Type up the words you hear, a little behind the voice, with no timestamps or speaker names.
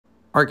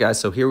All right, guys,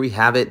 so here we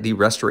have it, the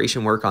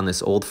restoration work on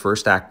this old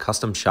First Act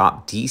Custom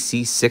Shop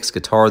DC-6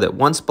 guitar that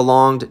once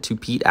belonged to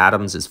Pete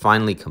Adams is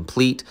finally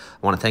complete.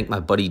 I want to thank my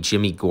buddy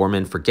Jimmy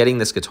Gorman for getting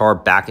this guitar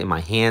back in my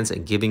hands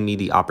and giving me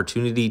the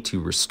opportunity to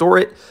restore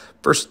it.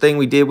 First thing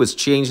we did was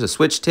change the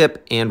switch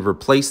tip and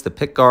replace the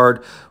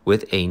pickguard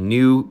with a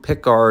new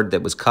pickguard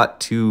that was cut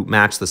to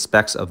match the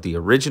specs of the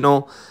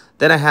original.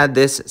 Then I had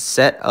this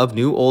set of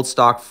new old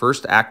stock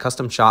First Act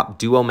Custom Shop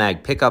Duo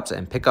Mag pickups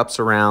and pickup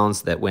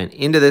surrounds that went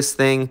into this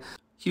thing.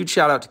 Huge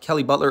shout out to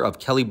Kelly Butler of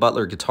Kelly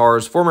Butler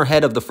Guitars, former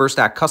head of the First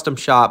Act Custom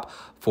Shop,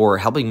 for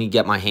helping me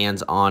get my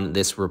hands on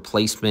this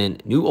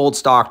replacement new old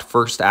stock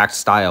First Act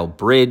style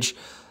bridge.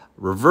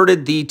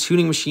 Reverted the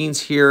tuning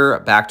machines here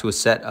back to a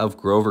set of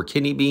Grover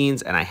kidney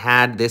beans, and I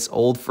had this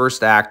old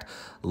First Act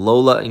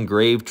Lola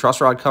engraved truss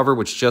rod cover,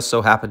 which just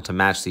so happened to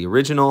match the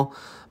original.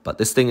 But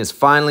this thing is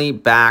finally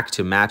back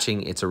to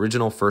matching its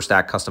original First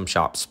Act Custom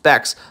Shop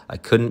specs. I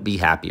couldn't be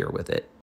happier with it.